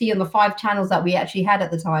that you'd see on the 5 channels that we actually had at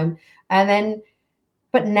the time, and then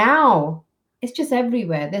but now it's just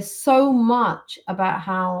everywhere. There's so much about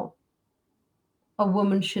how a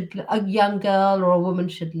woman should, a young girl or a woman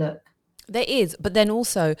should look. There is, but then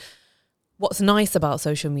also what's nice about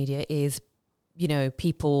social media is,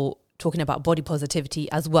 people talking about body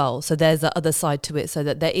positivity as well. So there's the other side to it. So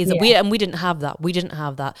that there is, Yeah, we didn't have that. We didn't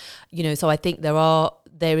have that, So I think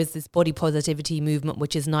there is this body positivity movement,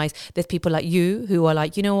 which is nice. There's people like you who are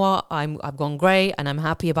like, you know what, I've gone grey and I'm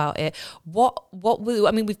happy about it.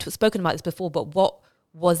 I mean, we've spoken about this before, but what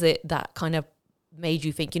was it that kind of made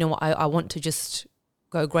you think, you know what, I want to just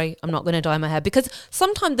go grey. I'm not going to dye my hair, because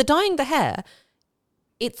sometimes the dyeing the hair,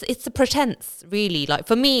 it's a pretense, really. Like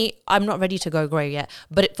for me, I'm not ready to go grey yet,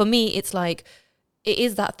 but for me, it's like it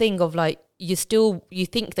is that thing of like you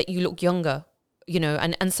think that you look younger,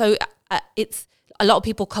 and so it's a lot of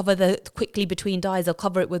people cover the quickly between dyes. They'll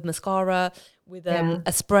cover it with mascara, with yeah.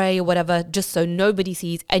 a spray or whatever, just so nobody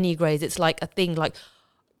sees any greys. It's like a thing. Like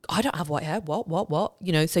I don't have white hair. What?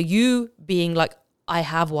 So you being like, I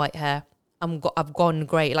have white hair. I've gone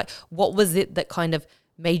grey. Like, what was it that kind of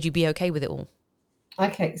made you be okay with it all?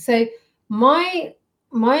 Okay, so my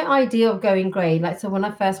my idea of going grey, like so when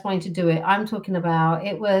I first wanted to do it, I'm talking about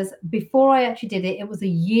it was before I actually did it, it was a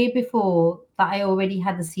year before that I already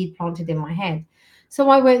had the seed planted in my head. So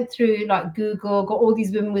I went through like Google, got all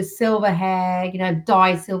these women with silver hair,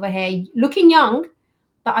 dyed silver hair, looking young,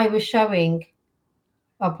 that I was showing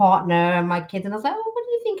a partner and my kids. And I was like, oh, what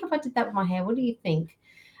do you think if I did that with my hair? What do you think?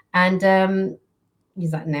 And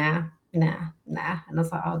he's like, nah, nah, nah. And I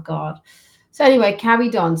was like, oh God. So anyway,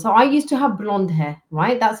 carried on. So I used to have blonde hair,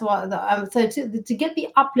 right? That's what. So to get the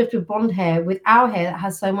uplift of blonde hair with our hair that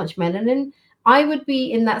has so much melanin, I would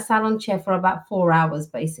be in that salon chair for about 4 hours,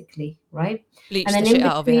 basically, right? And Bleach the then shit in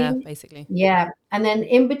out of your hair, between, basically. yeah, and then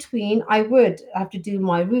in between, I would have to do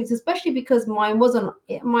my roots, especially because mine wasn't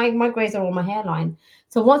my grays are on my hairline.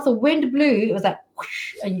 So once the wind blew, it was like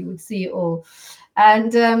whoosh, and you would see it all.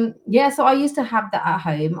 And yeah, so I used to have that at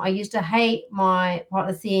home. I used to hate my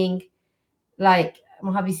partner seeing like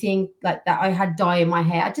my hubby seeing like that I had dye in my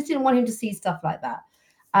hair. I just didn't want him to see stuff like that.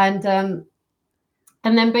 And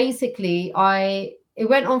then basically I it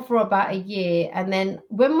went on for about a year. And then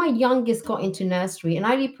when my youngest got into nursery and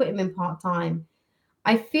I only put him in part-time,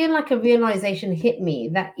 I feel like a realization hit me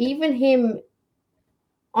that even him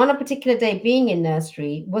on a particular day being in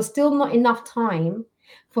nursery was still not enough time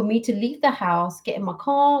for me to leave the house, get in my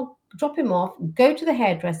car, drop him off, go to the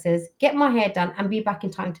hairdressers, get my hair done, and be back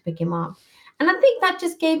in time to pick him up. And I think that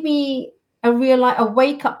just gave me a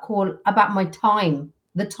wake up call about my time,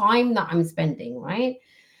 the time that I'm spending, right?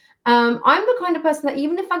 I'm the kind of person that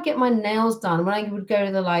even if I get my nails done, when I would go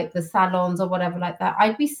to the salons or whatever like that,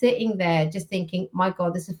 I'd be sitting there just thinking, my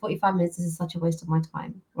God, this is 45 minutes. This is such a waste of my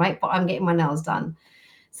time, right? But I'm getting my nails done.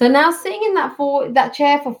 So now sitting in that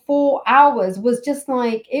chair for 4 hours was just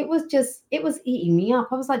like it was eating me up.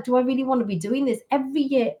 I was like, do I really want to be doing this every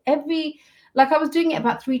year? Like I was doing it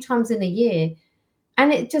about 3 times in a year,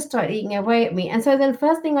 and it just started eating away at me. And so then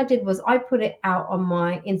first thing I did was I put it out on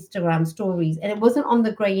my Instagram stories, and it wasn't on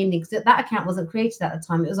the Grey Indie because that account wasn't created at the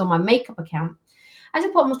time. It was on my makeup account. I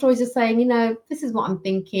just put my stories just saying, this is what I'm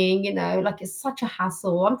thinking, like it's such a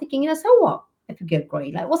hassle. I'm thinking, so what if you get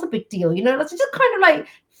grey? Like, what's a big deal? Like just kind of like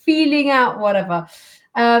feeling out whatever.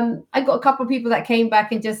 I got a couple of people that came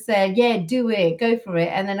back and just said, yeah, do it, go for it.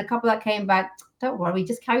 And then a couple that came back, don't worry,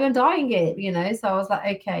 just carry on dyeing it. So I was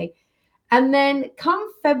like, okay. And then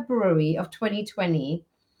come February of 2020,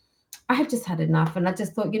 I had just had enough. And I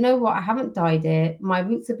just thought, you know what? I haven't dyed it. My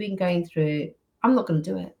roots have been going through. I'm not going to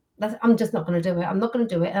do it. I'm just not going to do it. I'm not going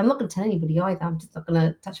to do it. And I'm not going to tell anybody either. I'm just not going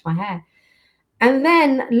to touch my hair. And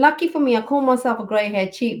then, lucky for me, I call myself a grey hair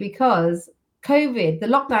cheat because COVID, the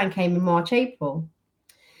lockdown came in March, April.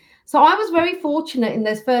 So I was very fortunate in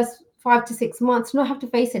those first 5 to 6 months to not have to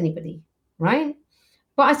face anybody, right?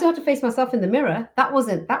 But I still had to face myself in the mirror. That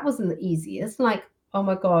wasn't the easiest. Like, oh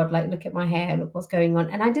my God, like look at my hair, look what's going on.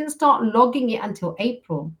 And I didn't start logging it until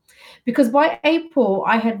April. Because by April,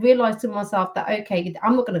 I had realized to myself that okay,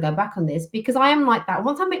 I'm not gonna go back on this because I am like that.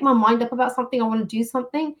 Once I make my mind up about something, I want to do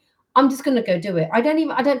something, I'm just gonna go do it. I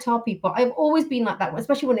don't tell people. I've always been like that,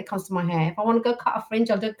 especially when it comes to my hair. If I want to go cut a fringe,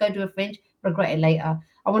 I'll go do a fringe, regret it later.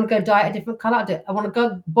 I want to go dye a different color, I'll do it. I want to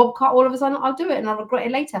go bob cut all of a sudden, I'll do it and I'll regret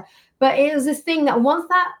it later. But it was this thing that once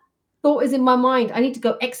that thought is in my mind, I need to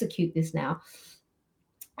go execute this now.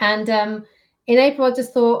 And in April, I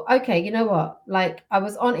just thought, okay, you know what? Like I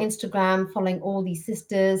was on Instagram following all these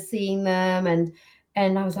sisters, seeing them, and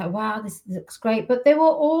I was like, wow, this looks great. But they were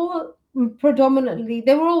all predominantly,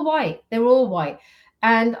 they were all white. They were all white.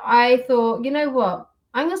 And I thought, you know what?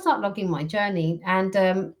 I'm gonna start logging my journey.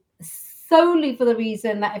 And solely for the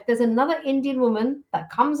reason that if there's another Indian woman that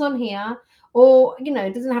comes on here, or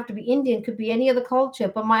it doesn't have to be Indian, could be any other culture,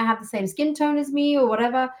 but might have the same skin tone as me or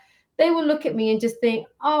whatever, they will look at me and just think,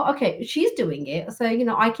 oh, okay, she's doing it, so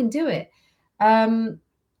I can do it. And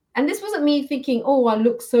this wasn't me thinking, oh, I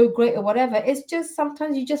look so great or whatever. It's just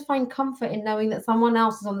sometimes you just find comfort in knowing that someone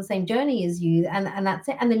else is on the same journey as you, and that's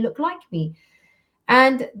it, and they look like me.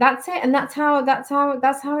 And that's it, and that's how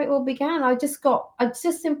it all began. I just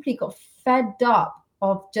simply got fed up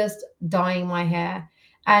of just dyeing my hair.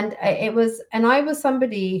 And I was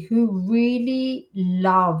somebody who really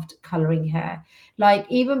loved coloring hair. Like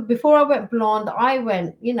even before I went blonde, I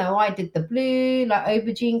did the blue, like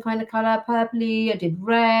aubergine kind of color, purpley. I did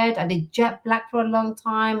red. I did jet black for a long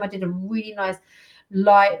time. I did a really nice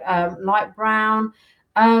light brown.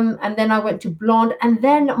 And then I went to blonde, and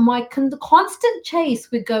then my constant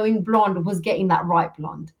chase with going blonde was getting that right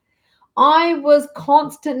blonde. I was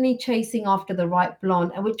constantly chasing after the right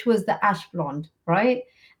blonde, which was the ash blonde, right?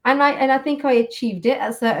 And I think I achieved it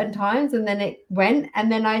at certain times, and then it went,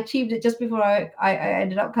 and then I achieved it just before I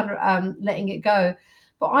ended up kind of letting it go.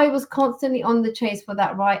 But I was constantly on the chase for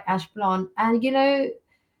that right ash blonde, and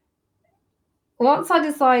once I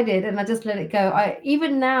decided and I just let it go, I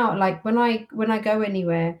even now, like when I go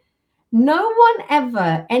anywhere, no one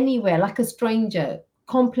ever anywhere, like a stranger,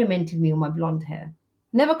 complimented me on my blonde hair.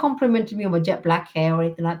 Never complimented me on my jet black hair or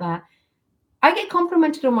anything like that. I get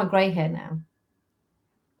complimented on my grey hair now,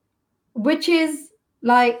 which is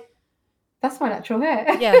like that's my natural hair.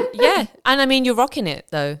 Yeah. And I mean, you're rocking it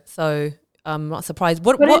though, so I'm not surprised.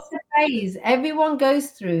 What? But it's a phase. Everyone goes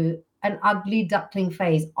through an ugly duckling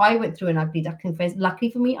phase. I went through an ugly duckling phase.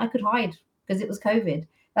 Luckily for me, I could hide because it was COVID.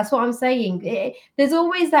 That's what I'm saying. There's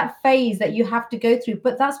always that phase that you have to go through,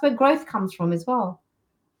 but that's where growth comes from as well,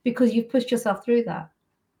 because you've pushed yourself through that.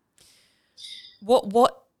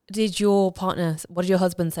 What did your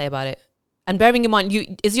husband say about it? And bearing in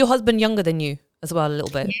mind, is your husband younger than you as well, a little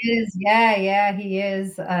bit? He is, yeah, he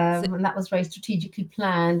is. And that was very strategically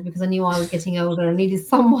planned because I knew I was getting older and needed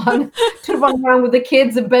someone to run around with the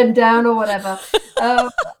kids and bend down or whatever.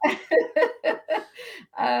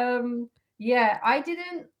 Um, yeah, I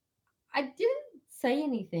didn't say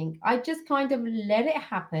anything. I just kind of let it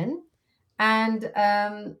happen. And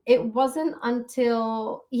it wasn't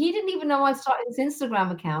until he didn't even know I started his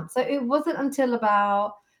Instagram account. So it wasn't until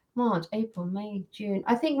about March, April, May, June.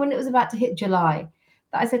 I think when it was about to hit July,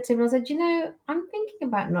 that I said to him, I said, I'm thinking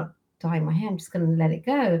about not dyeing my hair. I'm just going to let it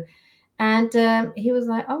go. And he was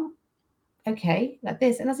like, oh, okay, like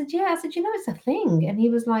this. And I said, yeah. I said, it's a thing. And he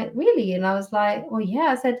was like, really? And I was like, well, yeah.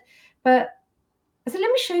 I said, let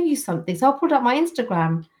me show you something. So I pulled up my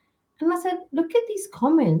Instagram and I said, look at these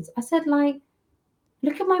comments. I said, like,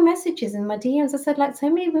 look at my messages and my DMs. I said, like, so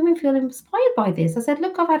many women feel inspired by this. I said,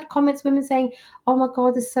 look, I've had comments, women saying, oh my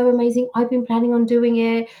God, this is so amazing. I've been planning on doing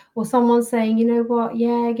it. Or someone saying, you know what?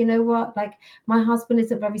 Yeah, you know what? Like, my husband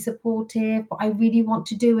isn't very supportive, but I really want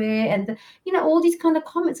to do it. And, all these kind of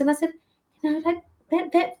comments. And I said, like,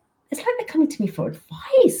 that it's like they're coming to me for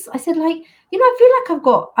advice. I said, like, I feel like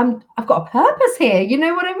I've got a purpose here. You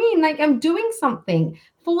know what I mean? Like I'm doing something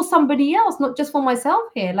for somebody else, not just for myself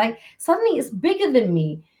here. Like suddenly it's bigger than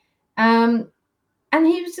me. And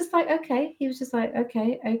he was just like, okay. He was just like,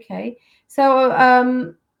 okay.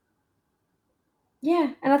 So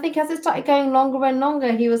yeah, and I think as it started going longer and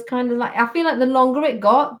longer, he was kind of like, I feel like the longer it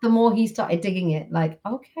got, the more he started digging it. Like,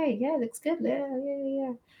 okay, yeah, looks good.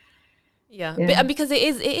 Yeah. Yeah. Yeah. And because it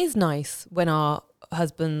is nice when our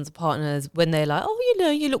husbands, partners, when they're like,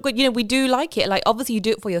 oh, you look good. We do like it. Like, obviously you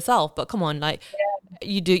do it for yourself, but come on, like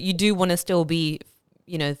you do want to still be,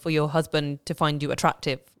 for your husband to find you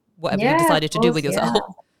attractive, whatever you Yeah, of decided to do course. with Yeah.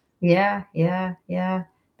 yourself. Yeah. Yeah. Yeah.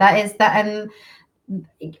 That is that.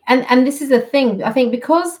 And this is the thing. I think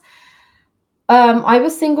because I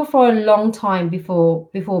was single for a long time before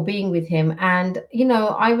being with him, and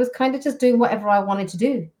I was kind of just doing whatever I wanted to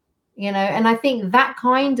do, and I think that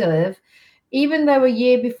kind of, even though a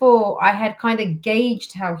year before I had kind of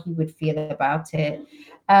gauged how he would feel about it,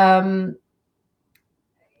 um,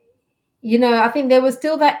 I think there was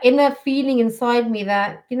still that inner feeling inside me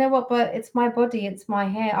that, what, but it's my body, it's my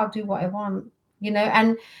hair, I'll do what I want,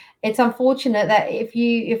 and it's unfortunate that if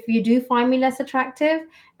you do find me less attractive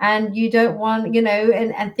and you don't want,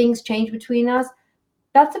 and things change between us,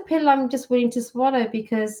 that's a pill I'm just willing to swallow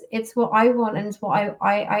because it's what I want and it's what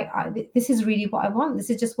this is really what I want. This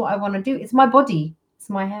is just what I want to do. It's my body, it's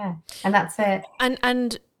my hair, and that's it.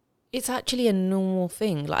 And it's actually a normal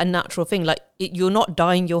thing, like a natural thing. Like you're not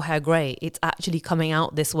dyeing your hair grey. It's actually coming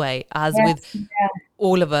out this way. As with Yes, yeah,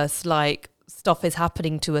 all of us, like stuff is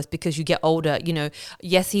happening to us because you get older.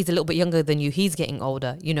 Yes, he's a little bit younger than you. He's getting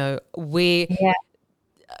older. yeah,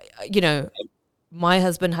 You know, my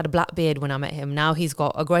husband had a black beard when I met him. Now he's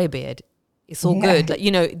got a grey beard. It's all yeah, good.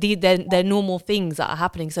 Like, they're normal things that are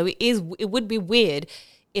happening. So it would be weird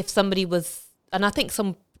if somebody was, and I think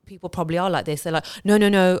some people probably are like this. They're like,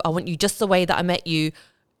 no, I want you just the way that I met you.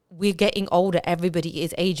 We're getting older. Everybody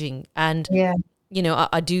is aging. And, yeah,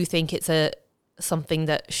 I do think it's something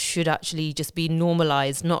that should actually just be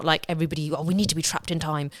normalized. Not like everybody, oh, we need to be trapped in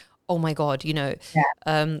time. Oh my God, yeah.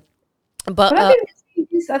 But But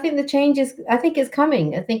I think the change is. I think it's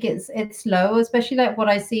coming. I think it's slow, especially like what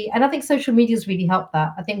I see, and I think social media has really helped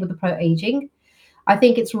that. I think with the pro aging, I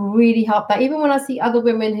think it's really helped that. Even when I see other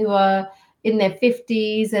women who are in their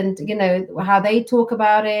 50s and how they talk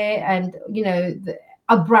about it, and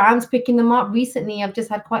our brands picking them up. Recently, I've just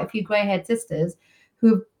had quite a few grey haired sisters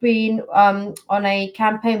who've been on a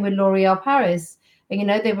campaign with L'Oreal Paris. And,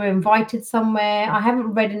 they were invited somewhere. I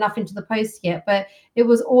haven't read enough into the post yet, but it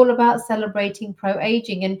was all about celebrating pro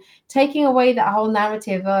aging and taking away that whole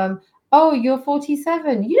narrative. Oh, you're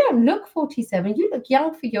 47. You don't look 47. You look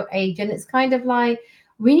young for your age. And it's kind of like,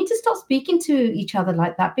 we need to stop speaking to each other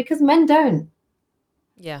like that because men don't.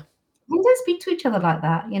 yeah. Men don't speak to each other like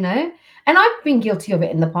that, And I've been guilty of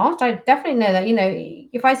it in the past. I definitely know that,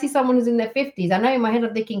 if I see someone who's in their 50s, I know in my head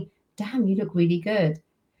I'm thinking, damn, you look really good.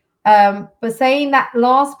 But saying that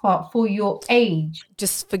last part for your age,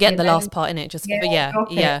 Just forget the last part in it. yeah, Yeah,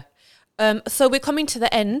 drop it. yeah. So we're coming to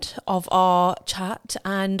the end of our chat,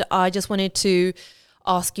 and I just wanted to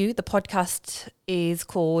ask you. The podcast is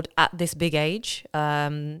called "At This Big Age,"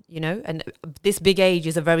 and this big age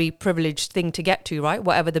is a very privileged thing to get to, right?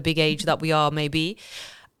 Whatever the big age that we are may be.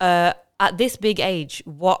 At this big age,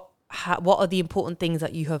 what are the important things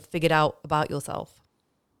that you have figured out about yourself?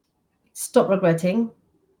 Stop regretting.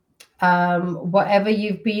 Whatever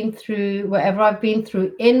I've been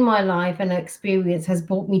through in my life and experience has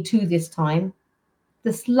brought me to this time.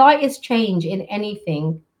 The slightest change in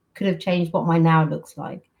anything could have changed what my now looks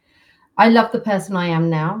like. I love the person I am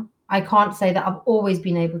now. I can't say that I've always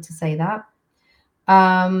been able to say that.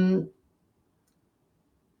 Um,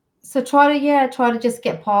 so try to just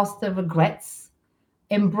get past the regrets,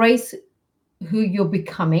 embrace who you're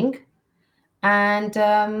becoming, and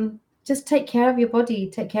just take care of your body.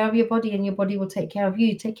 Take care of your body, and your body will take care of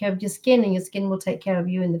you. Take care of your skin, and your skin will take care of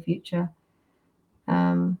you in the future.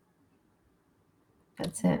 Um,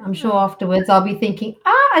 that's it. I'm sure afterwards I'll be thinking,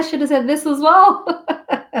 I should have said this as well.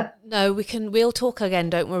 No, we'll talk again,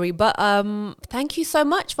 don't worry. But thank you so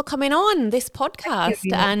much for coming on this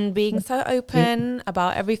podcast and being so open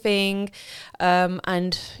about everything.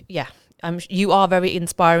 And yeah, you are very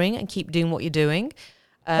inspiring and keep doing what you're doing.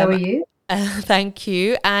 How are you? Thank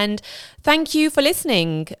you. And thank you for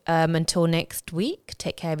listening. Until next week,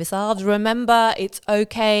 take care of yourselves. Remember, it's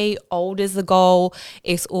okay. Old is the goal.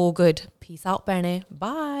 It's all good. Peace out, Bernie.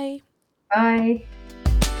 Bye. Bye.